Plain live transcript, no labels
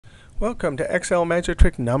Welcome to Excel Magic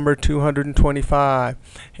Trick number 225.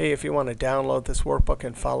 Hey, if you want to download this workbook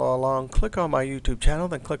and follow along, click on my YouTube channel,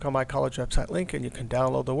 then click on my college website link, and you can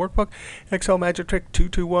download the workbook, Excel Magic Trick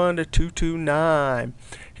 221 to 229.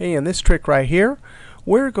 Hey, in this trick right here,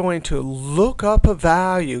 we're going to look up a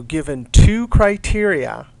value given two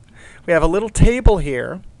criteria. We have a little table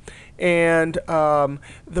here, and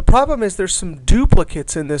the problem is there's some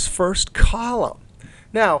duplicates in this first column.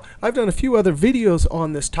 Now, I've done a few other videos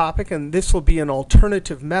on this topic, and this will be an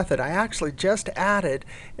alternative method. I actually just added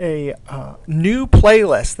a new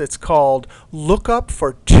playlist that's called Lookup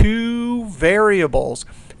for two variables.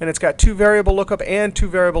 And it's got two variable lookup and two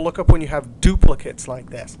variable lookup when you have duplicates like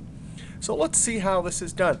this. So let's see how this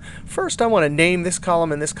is done. First, I want to name this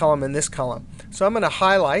column and this column and this column. So I'm going to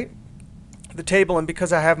highlight the table, and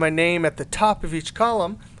because I have my name at the top of each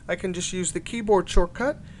column, I can just use the keyboard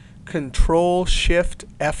shortcut Control Shift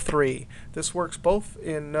F3. This works both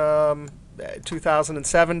in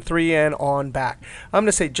 2007, 3, and on back. I'm going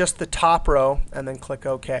to say just the top row and then click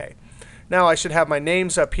OK. Now I should have my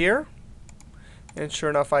names up here, and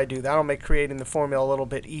sure enough I do. That'll make creating the formula a little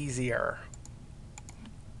bit easier.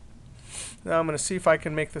 Now I'm going to see if I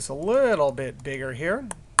can make this a little bit bigger here.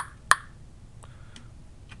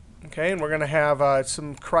 Okay, and we're going to have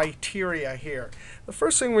some criteria here. The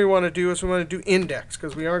first thing we want to do is we want to do index,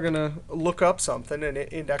 because we are going to look up something, and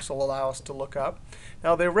index will allow us to look up.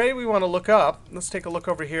 Now the array we want to look up, let's take a look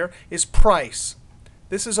over here, is price.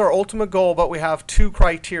 This is our ultimate goal, but we have two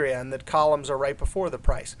criteria, and the columns are right before the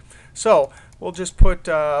price. So we'll just put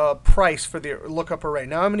price for the lookup array.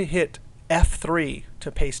 Now I'm going to hit F3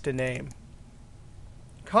 to paste a name,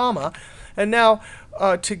 comma. And now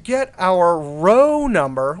to get our row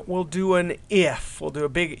number, we'll do an if. We'll do a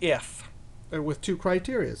big if with two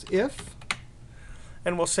criteria. If,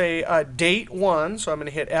 and we'll say date 1. So I'm going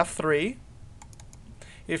to hit F3.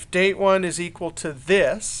 If date 1 is equal to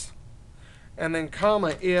this, and then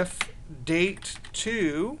comma, if date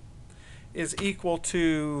 2 is equal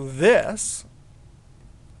to this,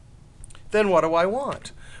 then what do I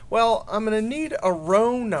want? Well, I'm going to need a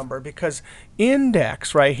row number, because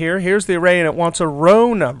index right here, here's the array, and it wants a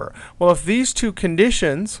row number. Well, if these two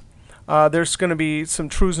conditions, there's going to be some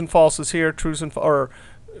trues and falses here,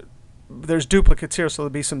 there's duplicates here, so there'll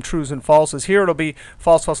be some trues and falses. Here it'll be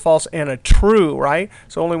false, false, false, and a true, right?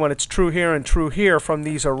 So only when it's true here and true here from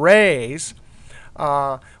these arrays,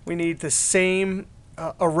 we need the same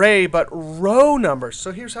array but row numbers.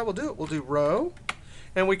 So here's how we'll do it. We'll do row.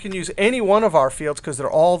 And we can use any one of our fields because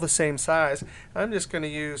they're all the same size. I'm just going to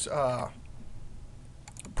use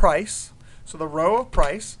price, so the row of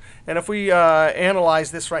price. And if we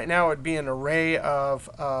analyze this right now, it would be an array of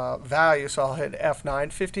values. So I'll hit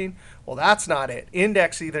F9, 15. Well, that's not it.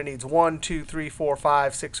 Index either needs 1, 2, 3, 4,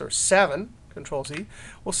 5, 6, or 7. Control Z.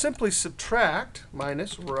 We'll simply subtract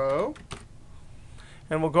minus row.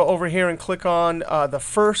 And we'll go over here and click on the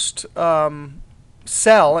first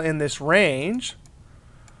cell in this range.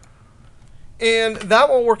 And that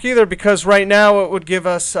won't work either, because right now it would give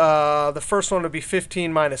us the first one would be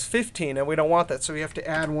 15 minus 15, and we don't want that. So we have to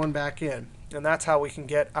add 1 back in. And that's how we can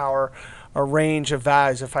get our range of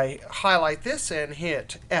values. If I highlight this and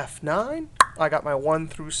hit F9, I got my 1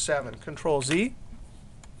 through 7. Control Z.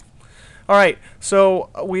 All right,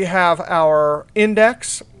 so we have our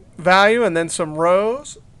index value and then some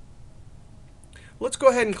rows. Let's go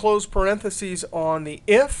ahead and close parentheses on the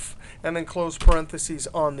if, and then close parentheses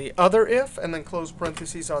on the other if, and then close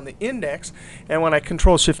parentheses on the index. And when I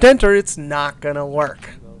Control Shift Enter, it's not going to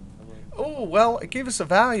work. Oh, well, it gave us a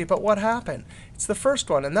value, but what happened? It's the first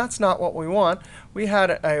one, and that's not what we want. We had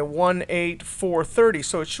a 18430,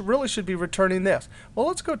 so it really should be returning this. Well,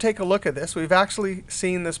 let's go take a look at this. We've actually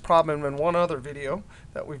seen this problem in one other video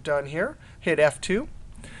that we've done here. Hit F2.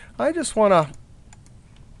 I just want to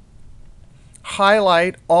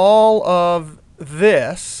highlight all of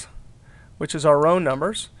this, which is our row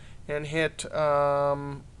numbers, and hit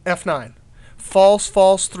F9. False,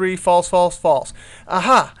 false, 3, false, false, false.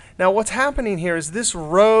 Aha! Now what's happening here is this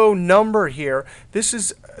row number here,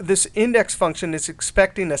 this index function is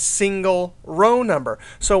expecting a single row number.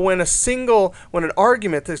 So when an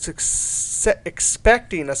argument that's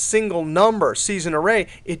expecting a single number sees an array,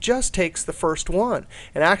 it just takes the first one.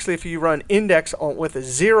 And actually, if you run index with a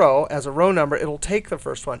 0 as a row number, it'll take the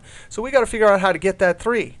first one. So we got to figure out how to get that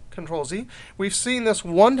 3. Control Z. We've seen this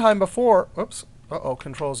one time before. Oops. Uh-oh,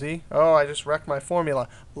 Control Z. Oh, I just wrecked my formula.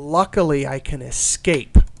 Luckily, I can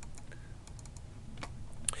escape.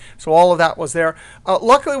 So all of that was there.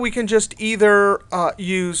 Luckily, we can just either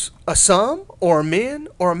use a sum or a min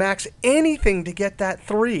or a max, anything to get that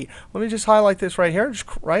 3. Let me just highlight this right here, just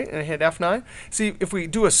right, and hit F9. See, if we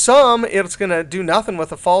do a sum, it's going to do nothing with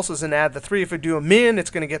the falses and add the 3. If we do a min,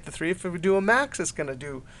 it's going to get the 3. If we do a max, it's going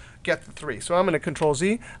to get the 3. So I'm going to Control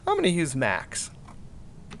Z. I'm going to use max.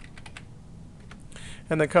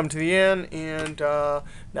 And then come to the end, and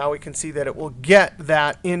now we can see that it will get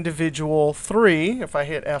that individual 3 if I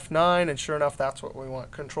hit F9, and sure enough, that's what we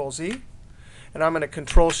want, Control Z. And I'm going to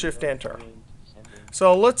Control Shift Enter.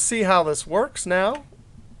 So let's see how this works now.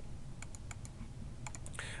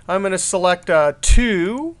 I'm going to select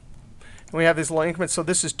 2. And we have these little increments. So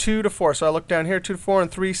this is 2 to 4. So I look down here, 2 to 4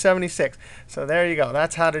 and 376. So there you go.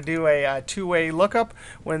 That's how to do a two-way lookup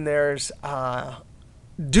when there's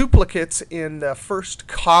duplicates in the first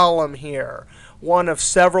column here. One of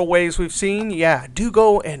several ways we've seen. Yeah, do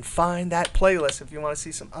go and find that playlist if you want to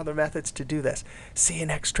see some other methods to do this. See you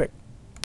next trick.